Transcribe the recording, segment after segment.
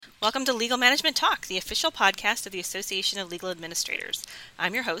Welcome to Legal Management Talk, the official podcast of the Association of Legal Administrators.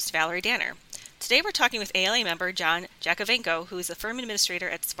 I'm your host, Valerie Danner. Today we're talking with ALA member John Jakovenko, who is a firm administrator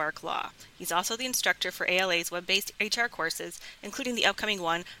at Spark Law. He's also the instructor for ALA's web-based HR courses, including the upcoming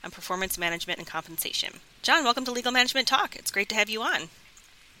one on performance management and compensation. John, welcome to Legal Management Talk. It's great to have you on.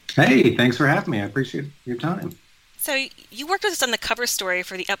 Hey, thanks for having me. I appreciate your time. So you worked with us on the cover story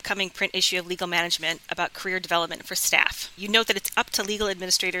for the upcoming print issue of Legal Management about career development for staff. You note that it's up to legal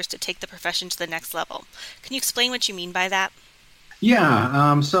administrators to take the profession to the next level. Can you explain what you mean by that?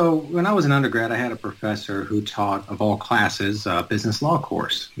 Yeah, so when I was an undergrad, I had a professor who taught, of all classes, a business law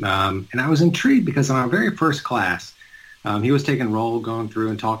course. And I was intrigued because in our very first class, he was taking roll, going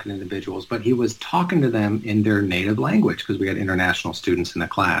through and talking to individuals, but he was talking to them in their native language because we had international students in the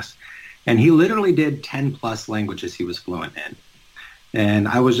class. And he literally did 10 plus languages he was fluent in. And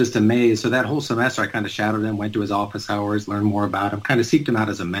I was just amazed. So that whole semester, I kind of shadowed him, went to his office hours, learned more about him, kind of seeked him out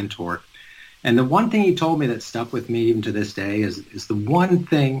as a mentor. And the one thing he told me that stuck with me even to this day is the one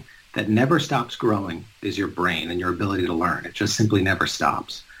thing that never stops growing is your brain and your ability to learn. It just simply never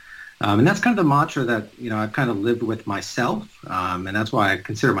stops. And that's kind of the mantra that, I've kind of lived with myself. And that's why I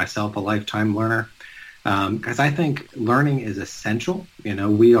consider myself a lifetime learner. Because I think learning is essential.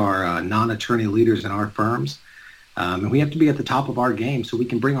 We are non-attorney leaders in our firms, and we have to be at the top of our game so we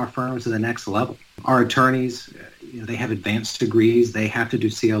can bring our firms to the next level. Our attorneys, they have advanced degrees. They have to do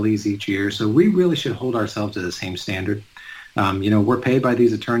CLEs each year, so we really should hold ourselves to the same standard. We're paid by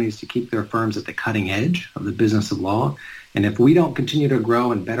these attorneys to keep their firms at the cutting edge of the business of law, and if we don't continue to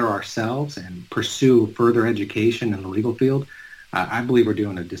grow and better ourselves and pursue further education in the legal field, I believe we're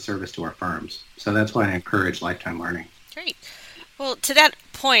doing a disservice to our firms. So that's why I encourage lifetime learning. Great. Well, to that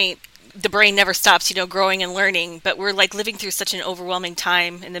point, the brain never stops, growing and learning, but we're living through such an overwhelming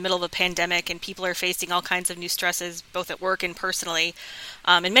time in the middle of a pandemic, and people are facing all kinds of new stresses, both at work and personally.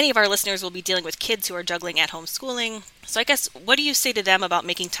 And many of our listeners will be dealing with kids who are juggling at-home schooling. So I guess, what do you say to them about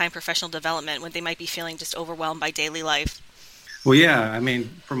making time professional development when they might be feeling just overwhelmed by daily life? Well, yeah,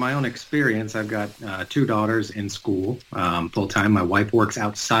 from my own experience, I've got two daughters in school full-time. My wife works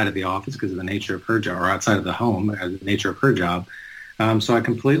outside of the office because of the nature of her job, or outside of the home, the nature of her job. So I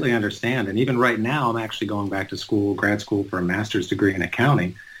completely understand. And even right now, I'm actually going back to school, grad school, for a master's degree in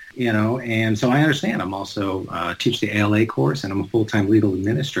accounting, and so I understand. I'm also teach the ALA course, and I'm a full-time legal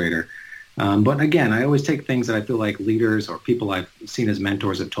administrator. But again, I always take things that I feel like leaders or people I've seen as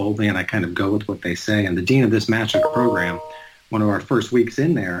mentors have told me, and I kind of go with what they say. And the dean of this master's program, one of our first weeks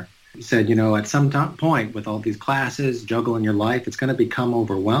in there, he said, at some point with all these classes, juggling your life, it's going to become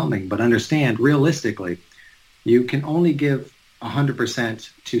overwhelming. But understand, realistically, you can only give 100%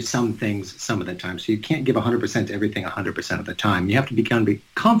 to some things some of the time. So you can't give 100% to everything 100% of the time. You have to be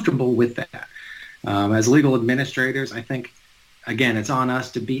comfortable with that. As legal administrators, I think, again, it's on us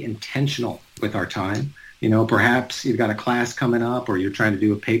to be intentional with our time. Perhaps you've got a class coming up, or you're trying to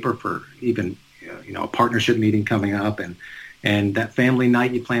do a paper for even, a partnership meeting coming up, and that family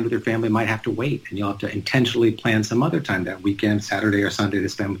night you planned with your family might have to wait, and you'll have to intentionally plan some other time that weekend, Saturday or Sunday, to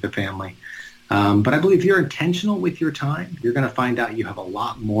spend with the family. But I believe if you're intentional with your time, you're going to find out you have a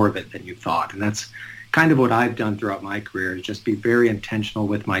lot more of it than you thought. And that's kind of what I've done throughout my career, is just be very intentional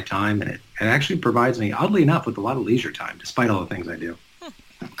with my time. And it actually provides me, oddly enough, with a lot of leisure time, despite all the things I do.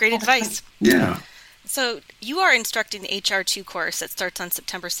 Great advice. Yeah. So you are instructing the HR2 course that starts on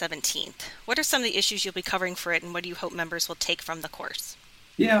September 17th. What are some of the issues you'll be covering for it, and what do you hope members will take from the course?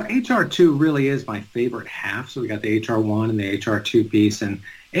 Yeah, HR2 really is my favorite half. So we got the HR1 and the HR2 piece. And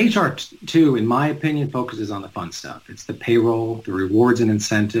HR2, in my opinion, focuses on the fun stuff. It's the payroll, the rewards and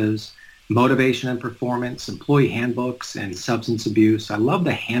incentives, motivation and performance, employee handbooks, and substance abuse. I love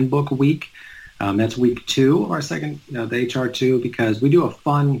the handbook week. That's week 2 of our second, the HR2, because we do a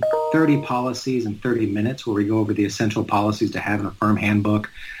fun 30 policies in 30 minutes where we go over the essential policies to have in a firm handbook.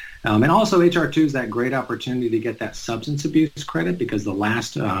 And also HR2 is that great opportunity to get that substance abuse credit, because the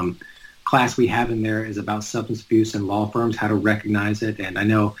last class we have in there is about substance abuse in law firms, how to recognize it. And I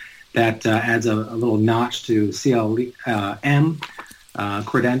know that adds a little notch to CLM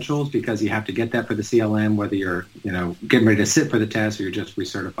credentials, because you have to get that for the CLM, whether you're getting ready to sit for the test or you're just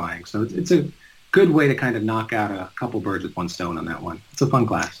recertifying. So it's a good way to kind of knock out a couple birds with one stone on that one. It's a fun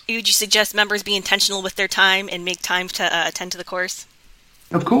class. Would you suggest members be intentional with their time and make time to attend to the course?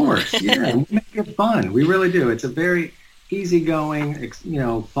 Of course, yeah. We make it fun. We really do. It's a very easygoing,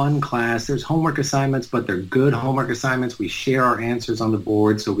 fun class. There's homework assignments, but they're good homework assignments. We share our answers on the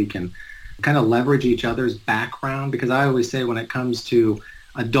board so we can kind of leverage each other's background, because I always say when it comes to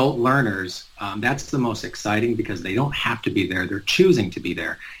adult learners, that's the most exciting, because they don't have to be there. They're choosing to be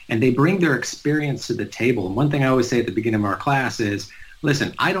there, and they bring their experience to the table. And one thing I always say at the beginning of our class is,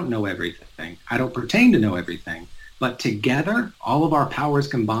 listen, I don't know everything. I don't pertain to know everything. But together, all of our powers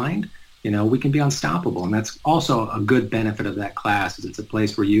combined, we can be unstoppable. And that's also a good benefit of that class, is it's a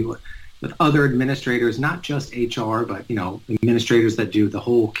place where you, with other administrators, not just HR, but, administrators that do the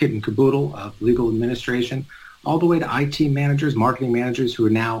whole kit and caboodle of legal administration, all the way to IT managers, marketing managers who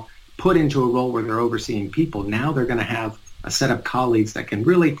are now put into a role where they're overseeing people. Now they're going to have a set of colleagues that can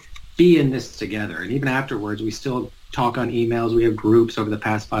really be in this together. And even afterwards, we still talk on emails. We have groups over the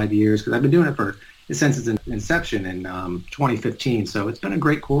past 5 years, because I've been doing it since its inception in 2015. So it's been a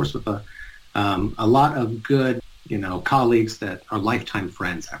great course with a lot of good, colleagues that are lifetime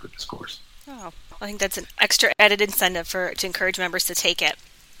friends after this course. Oh, I think that's an extra added incentive to encourage members to take it.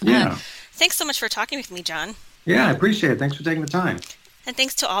 Yeah. Thanks so much for talking with me, John. Yeah, I appreciate it. Thanks for taking the time. And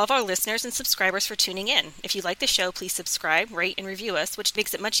thanks to all of our listeners and subscribers for tuning in. If you like the show, please subscribe, rate, and review us, which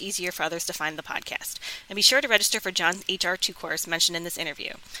makes it much easier for others to find the podcast. And be sure to register for John's HR2 course mentioned in this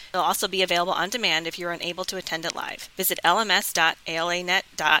interview. It'll also be available on demand if you're unable to attend it live. Visit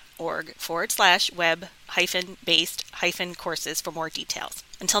lms.alanet.org/web-based-courses for more details.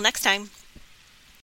 Until next time.